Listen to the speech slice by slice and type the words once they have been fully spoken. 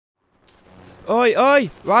Oi, oi!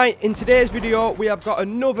 Right, in today's video we have got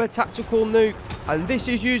another tactical nuke, and this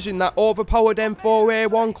is using that overpowered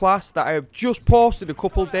M4A1 class that I have just posted a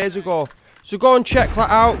couple of days ago. So go and check that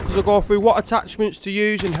out, because I'll go through what attachments to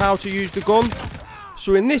use and how to use the gun.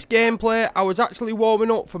 So in this gameplay, I was actually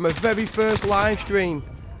warming up for my very first live stream.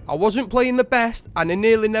 I wasn't playing the best, and I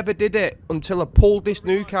nearly never did it until I pulled this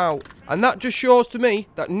nuke out. And that just shows to me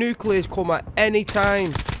that nuclears come at any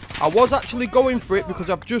time. I was actually going for it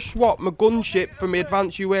because I've just swapped my gunship for my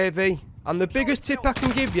advanced UAV. And the biggest tip I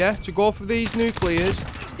can give you to go for these nuclears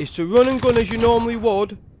is to run and gun as you normally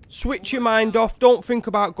would. Switch your mind off, don't think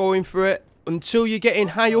about going for it until you're getting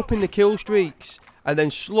high up in the kill streaks. And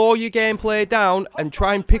then slow your gameplay down and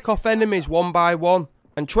try and pick off enemies one by one.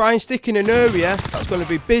 And try and stick in an area that's going to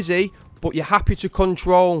be busy, but you're happy to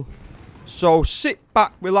control. So sit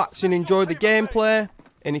back, relax and enjoy the gameplay.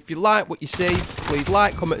 And if you like what you see, please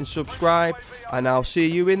like, comment and subscribe. And I'll see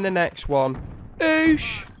you in the next one.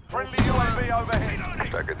 Oosh! Friendly UAV overhead.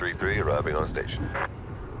 Tracker 3-3 arriving on station.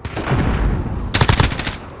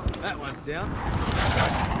 That one's down.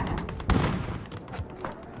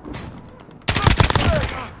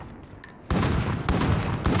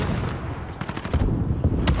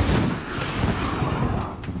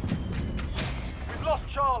 We've lost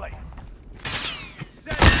Charlie.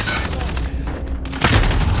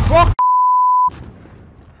 Fuck!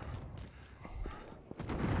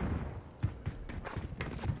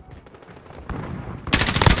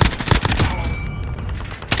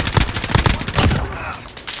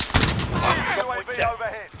 UAV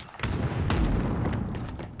overhead.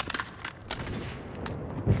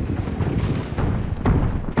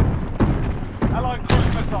 Allied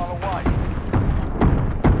cruise missile away.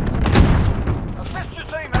 Assist your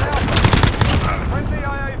team at Alpha. Friendly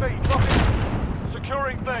AAV dropping.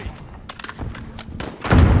 Securing B.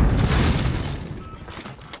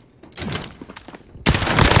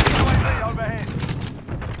 UAV overhead.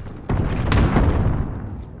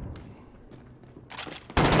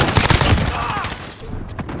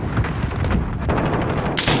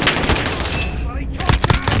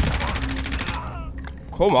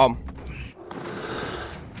 Come on.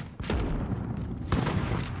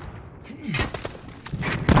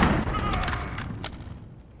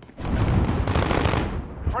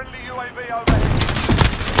 Friendly UAV overhead.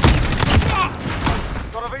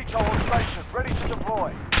 Got a VTOL on station, ready to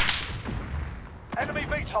deploy. Enemy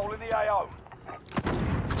VTOL in the AO.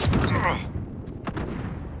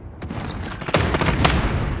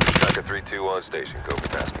 Tracker 3-2 on station. Copy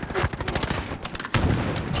task.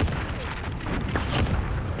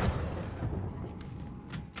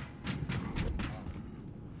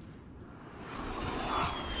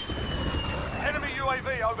 Enemy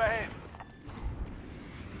UAV overhead.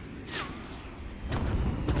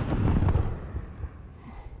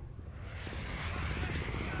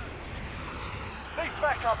 Need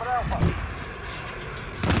backup at Alpha.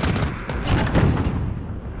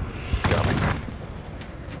 Copy.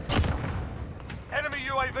 Enemy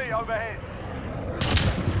UAV overhead.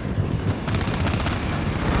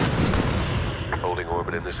 Holding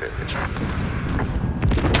orbit in this area.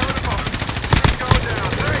 Going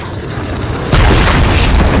down, three.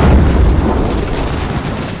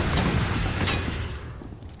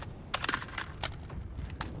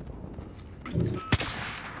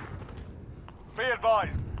 Be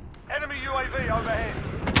advised. Enemy UAV overhead.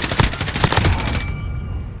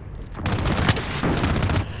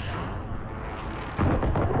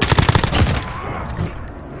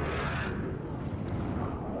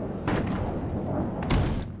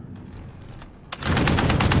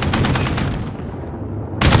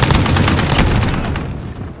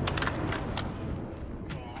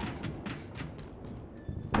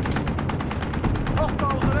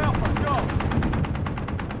 Hostiles at Alpha, go.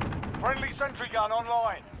 Friendly sentry gun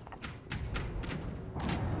online.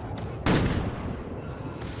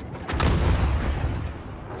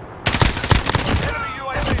 Enemy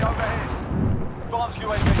UAV overhead. Advanced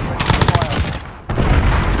UAV ready to fire.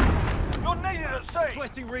 You're needed at sea.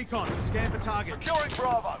 Requesting recon. Scan for targets. Securing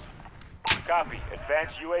Bravo. Copy.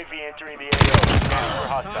 Advanced UAV entering the AO. Scanning for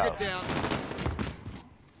hostiles. Target down.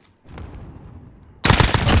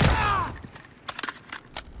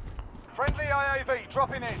 Friendly IAV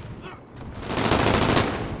dropping in.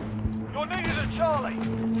 You're needed at Charlie.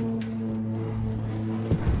 We've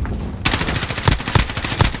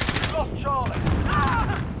lost Charlie.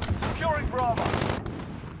 Securing Bravo.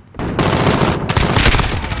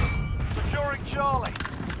 Securing Charlie.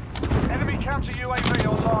 Enemy counter UAV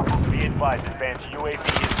online. Be advised, advanced UAV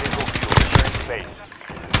is visual fuel entering space.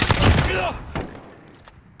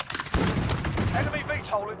 Enemy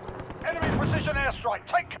VTOL. Enemy precision airstrike.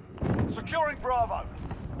 Take. Securing Bravo.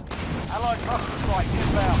 Allied cluster strike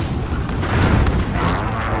inbound.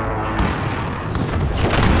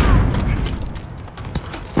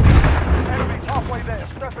 Enemies halfway there.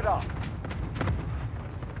 Step it up.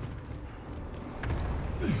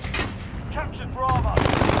 Captured Bravo.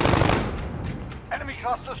 Enemy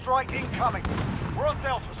cluster strike incoming. We're on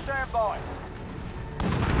Delta. Stand by.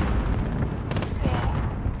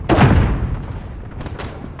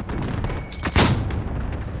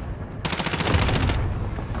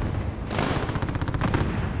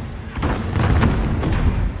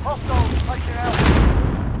 Hostiles taking out.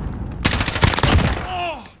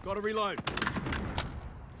 Oh, gotta reload.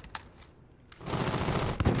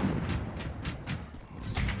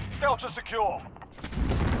 Delta secure.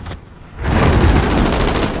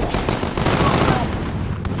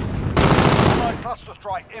 Allied cluster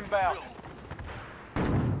strike inbound.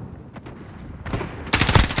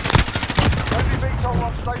 Friendly VTOL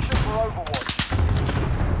on station for overwatch.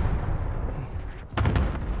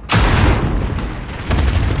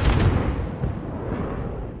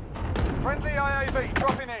 Friendly IAV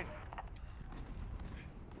dropping in.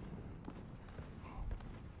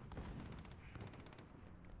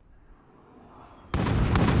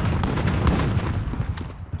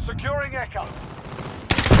 Securing Echo.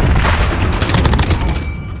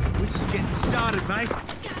 We're just getting started, mate.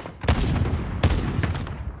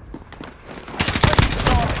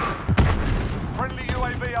 Friendly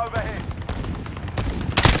UAV overhead.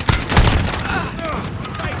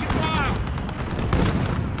 Taking fire.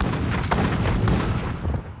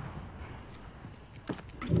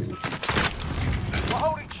 We're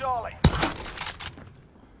holding Charlie.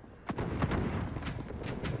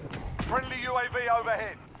 Friendly UAV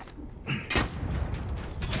overhead.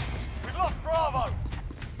 We've lost Bravo.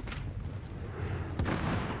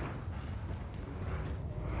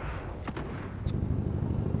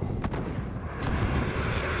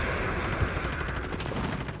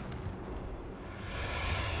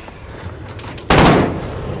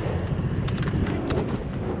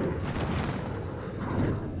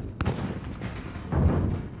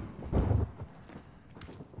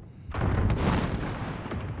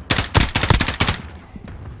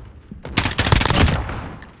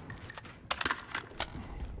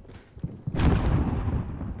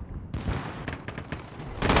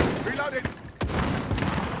 Reloading.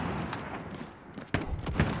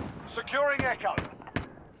 Securing Echo.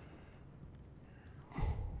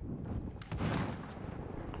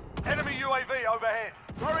 Enemy UAV overhead.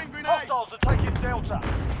 Throwing grenade. Hostiles are taking Delta.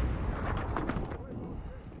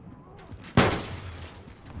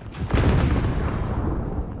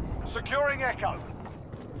 Securing Echo.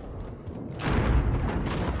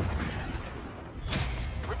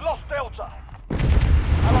 We've lost Delta.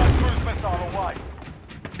 Allied cruise missile away.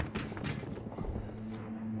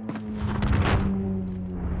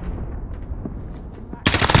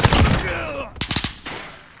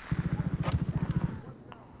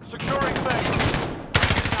 Securing B. Run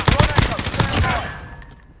Echo, stand by.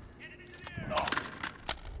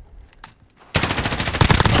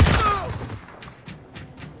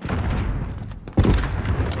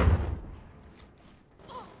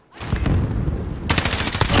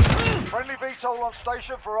 Friendly VTOL on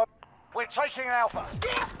station for... We're taking Alpha.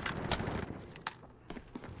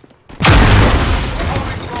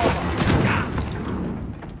 Holding Bravo.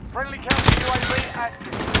 Friendly counter UAV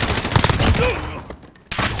active.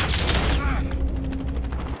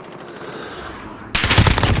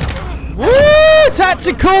 Woo!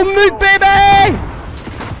 Tactical Nuke, baby!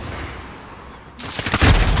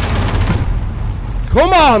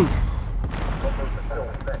 Come on!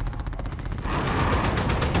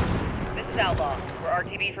 This is Outlaw. We're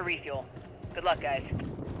RTB for refuel. Good luck, guys.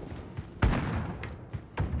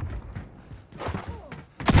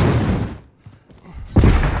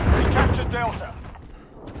 We captured Delta.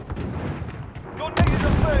 You're needed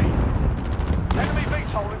at B. Enemy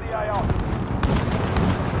VTOL in the AO.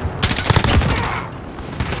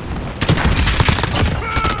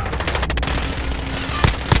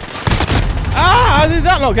 Ah! How did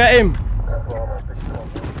that not get him?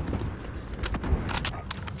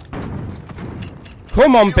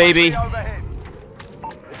 Come on, baby. Overhead.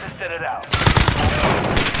 This is Set It Out.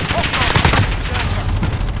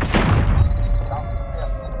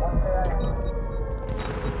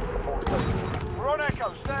 We're on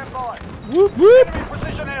Echo, stand by. Whoop whoop! Enemy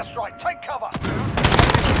precision airstrike, take cover.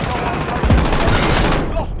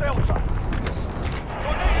 Lost Delta.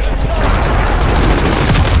 You're needed at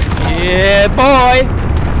Yeah, boy!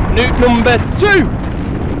 Nuke number 2!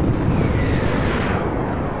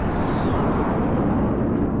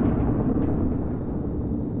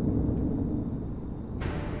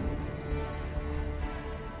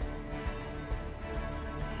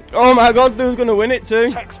 Oh my god, who's going to win it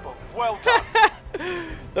too? Textbook. Well done.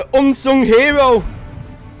 The unsung hero.